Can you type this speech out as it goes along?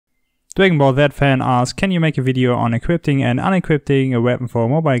Dragon Ball Z fan asks, can you make a video on encrypting and unencrypting a weapon for a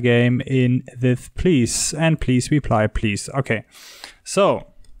mobile game in this, please? And please reply, please. Okay, so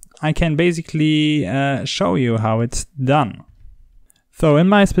I can basically show you how it's done. So in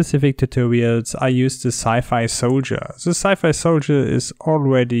my specific tutorials, I use the Sci-Fi Soldier. The Sci-Fi Soldier is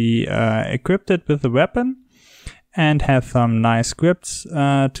already equipped with the weapon and have some nice scripts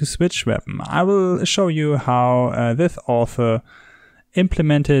to switch weapon. I will show you how this author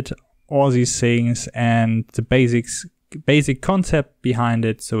implemented all these things and the basic concept behind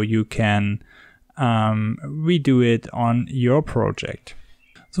it, so you can redo it on your project.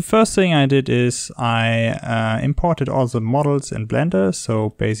 The first thing I did is I imported all the models in Blender. So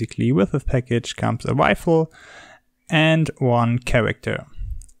basically with the package comes a rifle and one character.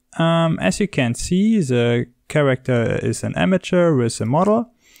 As you can see, the character is an amateur with a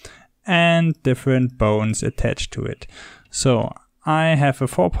model and different bones attached to it. So I have a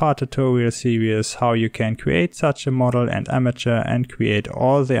 4-part tutorial series how you can create such a model and amateur and create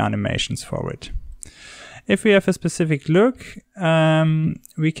all the animations for it. If we have a specific look,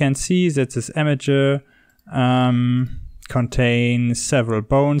 we can see that this amateur contains several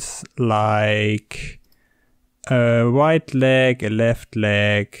bones like a right leg, a left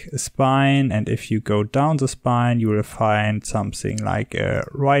leg, a spine, and if you go down the spine you will find something like a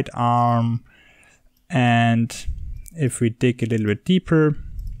right arm, and if we dig a little bit deeper,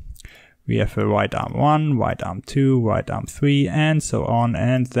 we have a right arm 1, right arm 2, right arm 3, and so on,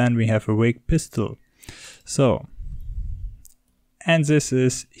 and then we have a wig pistol. So, and this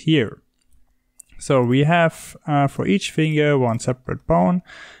is here. So we have for each finger one separate bone,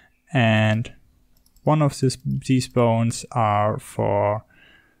 and one of these bones are for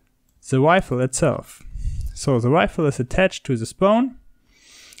the rifle itself. So the rifle is attached to this bone,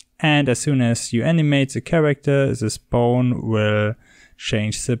 and as soon as you animate the character, this bone will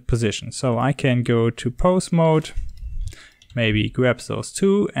change the position. So I can go to pose mode, maybe grab those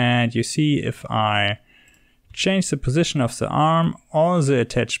two, and you see if I change the position of the arm, all the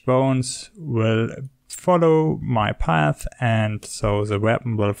attached bones will follow my path, and so the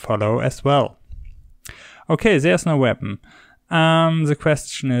weapon will follow as well. Okay, there's no weapon. The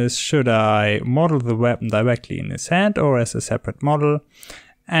question is, should I model the weapon directly in his hand or as a separate model?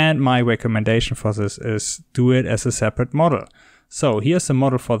 And my recommendation for this is do it as a separate model. So here's the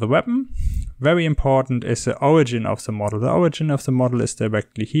model for the weapon. Very important is the origin of the model. The origin of the model is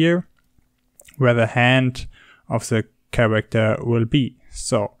directly here, where the hand of the character will be.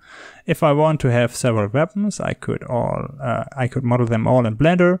 So if I want to have several weapons, I could model them all in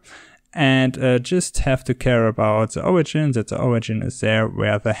Blender, and just have to care about the origin, that the origin is there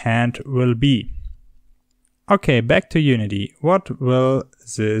where the hand will be. Okay, back to Unity. What will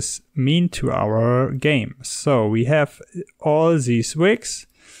this mean to our game? So we have all these wigs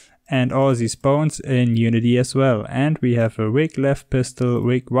and all these bones in Unity as well, and we have a wig left pistol,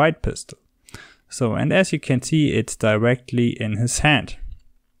 wig right pistol. So, and as you can see, it's directly in his hand.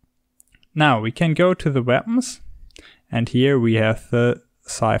 Now we can go to the weapons, and here we have the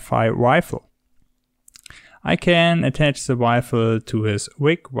Sci-Fi rifle. I can attach the rifle to his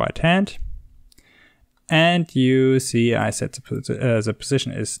wig right hand, and you see I set the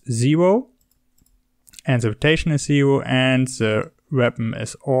position is 0, and the rotation is 0, and the weapon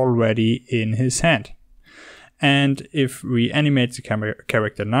is already in his hand. And if we animate the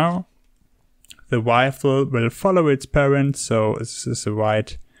character now, the rifle will follow its parent, so this is the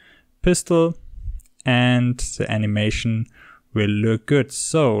right pistol, and the animation will look good.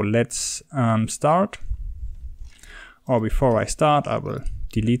 So let's start. Or before I start, I will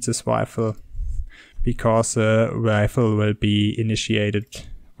delete this rifle, because the rifle will be initiated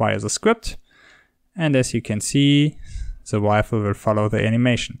via the script. And as you can see, the rifle will follow the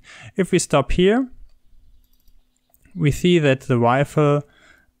animation. If we stop here, we see that the rifle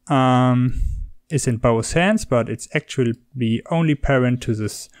is in both hands, but it's actually only parent to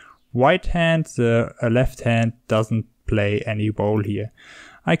this right hand. The left hand doesn't play any role here.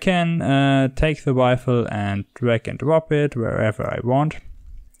 I can take the rifle and drag and drop it wherever I want,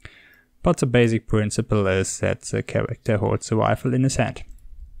 but the basic principle is that the character holds the rifle in his hand.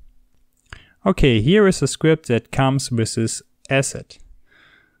 Okay, here is a script that comes with this asset.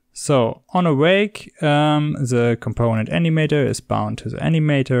 So on awake, the component animator is bound to the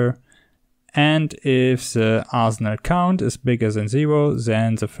animator, and if the arsenal count is bigger than 0,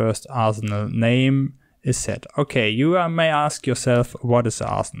 then the first arsenal name is set. Okay, you may ask yourself, what is the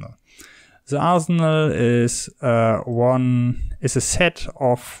arsenal? The arsenal is a set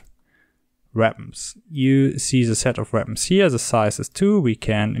of weapons. You see the set of weapons here. The size is 2. We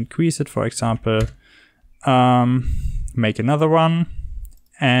can increase it, for example, make another one,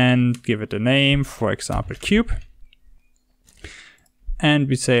 and give it a name, for example, cube. And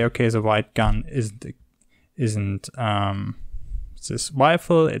we say, okay, the white gun isn't this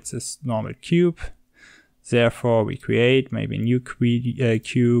rifle, it's this normal cube. Therefore, we create maybe a new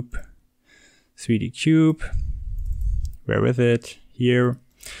cube, 3D cube. Where is it? Here.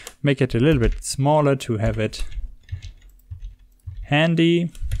 Make it a little bit smaller to have it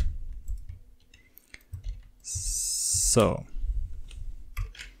handy. So.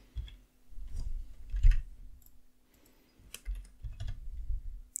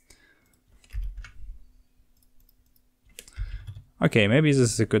 Okay, maybe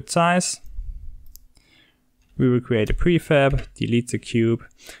this is a good size. We will create a prefab, delete the cube,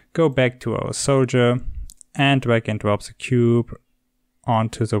 go back to our soldier, and drag and drop the cube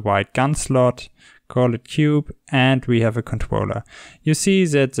onto the white gun slot, call it cube, and we have a controller. You see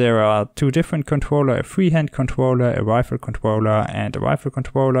that there are two different controllers, a freehand controller, a rifle controller, and a rifle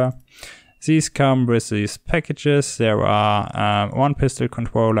controller. These come with these packages. There are one pistol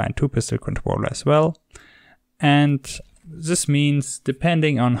controller and two pistol controller as well. And this means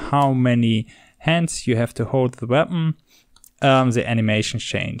depending on how many hands you have to hold the weapon, the animation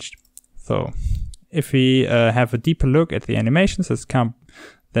changed. So if we have a deeper look at the animations that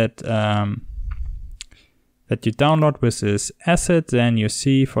you download with this asset, then you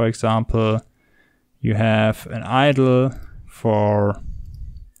see, for example, you have an idle for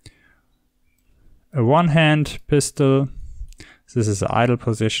a one-hand pistol. This is the idle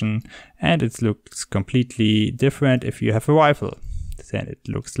position, and it looks completely different if you have a rifle. Then it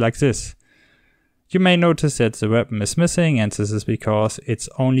looks like this. You may notice that the weapon is missing, and this is because it's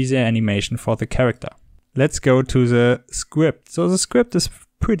only the animation for the character. Let's go to the script. So the script is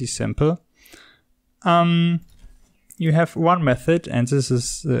pretty simple. You have one method, and this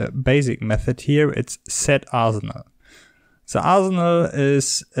is the basic method here. It's set arsenal. The arsenal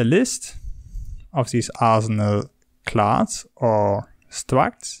is a list of these arsenal class or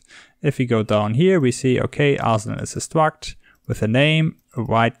structs. If we go down here, we see, okay, arsenal is a struct with a name, a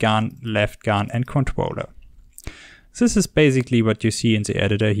right gun, left gun, and controller. This is basically what you see in the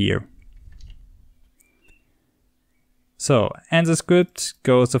editor here. So, and the script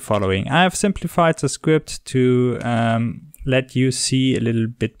goes the following. I have simplified the script to let you see a little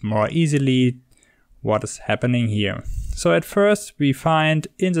bit more easily what is happening here. So at first we find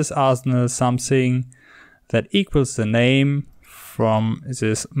in this arsenal something that equals the name from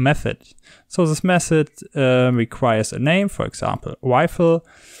this method. So this method requires a name, for example, rifle,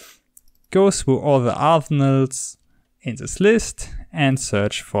 goes through all the arsenals in this list and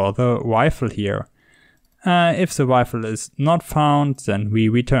search for the rifle here. If the rifle is not found, then we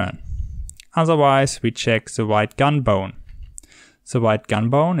return. Otherwise, we check the white gun bone. The white gun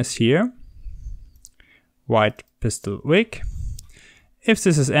bone is here. White pistol wick. If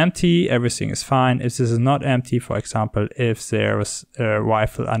this is empty, everything is fine. If this is not empty, for example, if there's a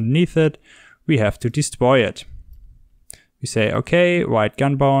rifle underneath it, we have to destroy it. We say, okay, white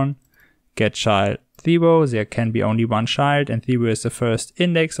gun bone, get child 0, there can be only one child, and 0 is the first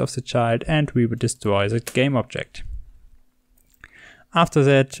index of the child, and we will destroy the game object. After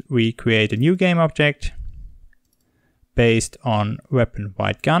that, we create a new game object based on weapon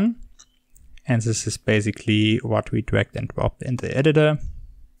white gun. And this is basically what we dragged and dropped in the editor.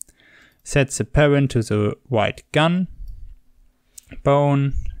 Set the parent to the white gun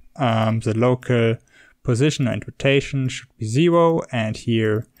bone. The local position and rotation should be 0, and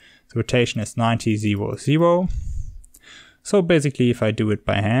here the rotation is 90, 0, 0. So basically, if I do it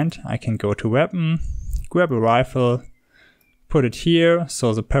by hand, I can go to weapon, grab a rifle, put it here,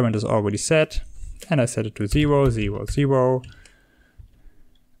 so the parent is already set, and I set it to 0, 0, 0.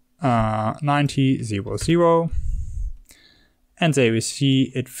 90, 0, 0. And there we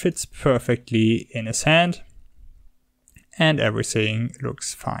see it fits perfectly in his hand and everything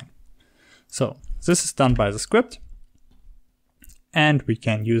looks fine. So this is done by the script and we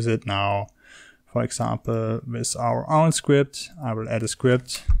can use it now, for example, with our own script. I will add a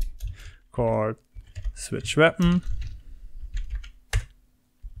script called switch weapon.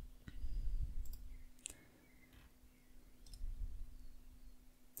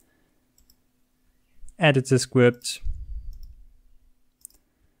 Edit the script,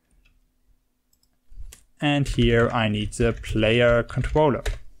 and here I need the player controller.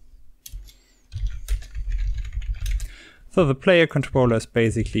 So the player controller is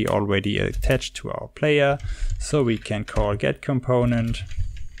basically already attached to our player, so we can call get component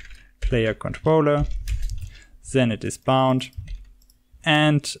player controller, then it is bound,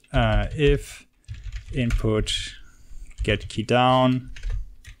 and if input get key down,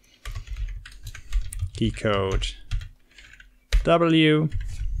 key code W,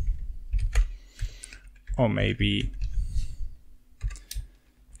 or maybe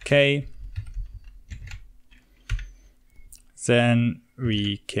K. Then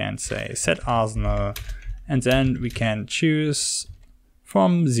we can say set arsenal, and then we can choose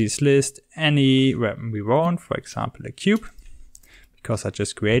from this list any weapon we want, for example a cube, because I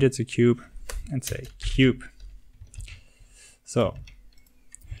just created the cube, and say cube. So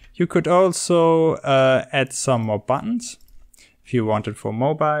you could also add some more buttons. If you want it for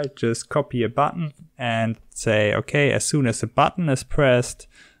mobile, just copy a button and say, okay, as soon as the button is pressed,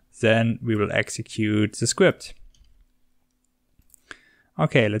 then we will execute the script.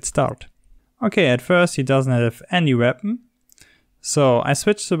 Okay, let's start. Okay, at first he doesn't have any weapon. So I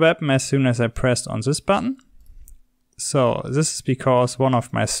switched the weapon as soon as I pressed on this button. So this is because one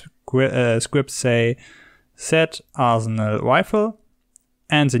of my scripts say set arsenal rifle,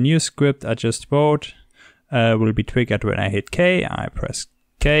 and the new script I just wrote will be triggered when I hit K. I press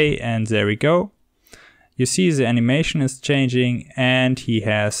K and there we go. You see the animation is changing and he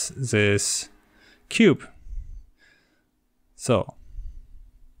has this cube. So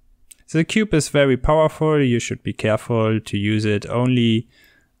the cube is very powerful. You should be careful to use it only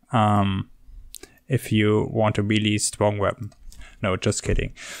if you want a really strong weapon. No, just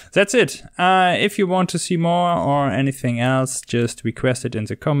kidding. That's it. If you want to see more or anything else, just request it in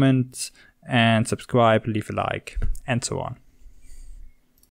the comments and subscribe, leave a like, and so on.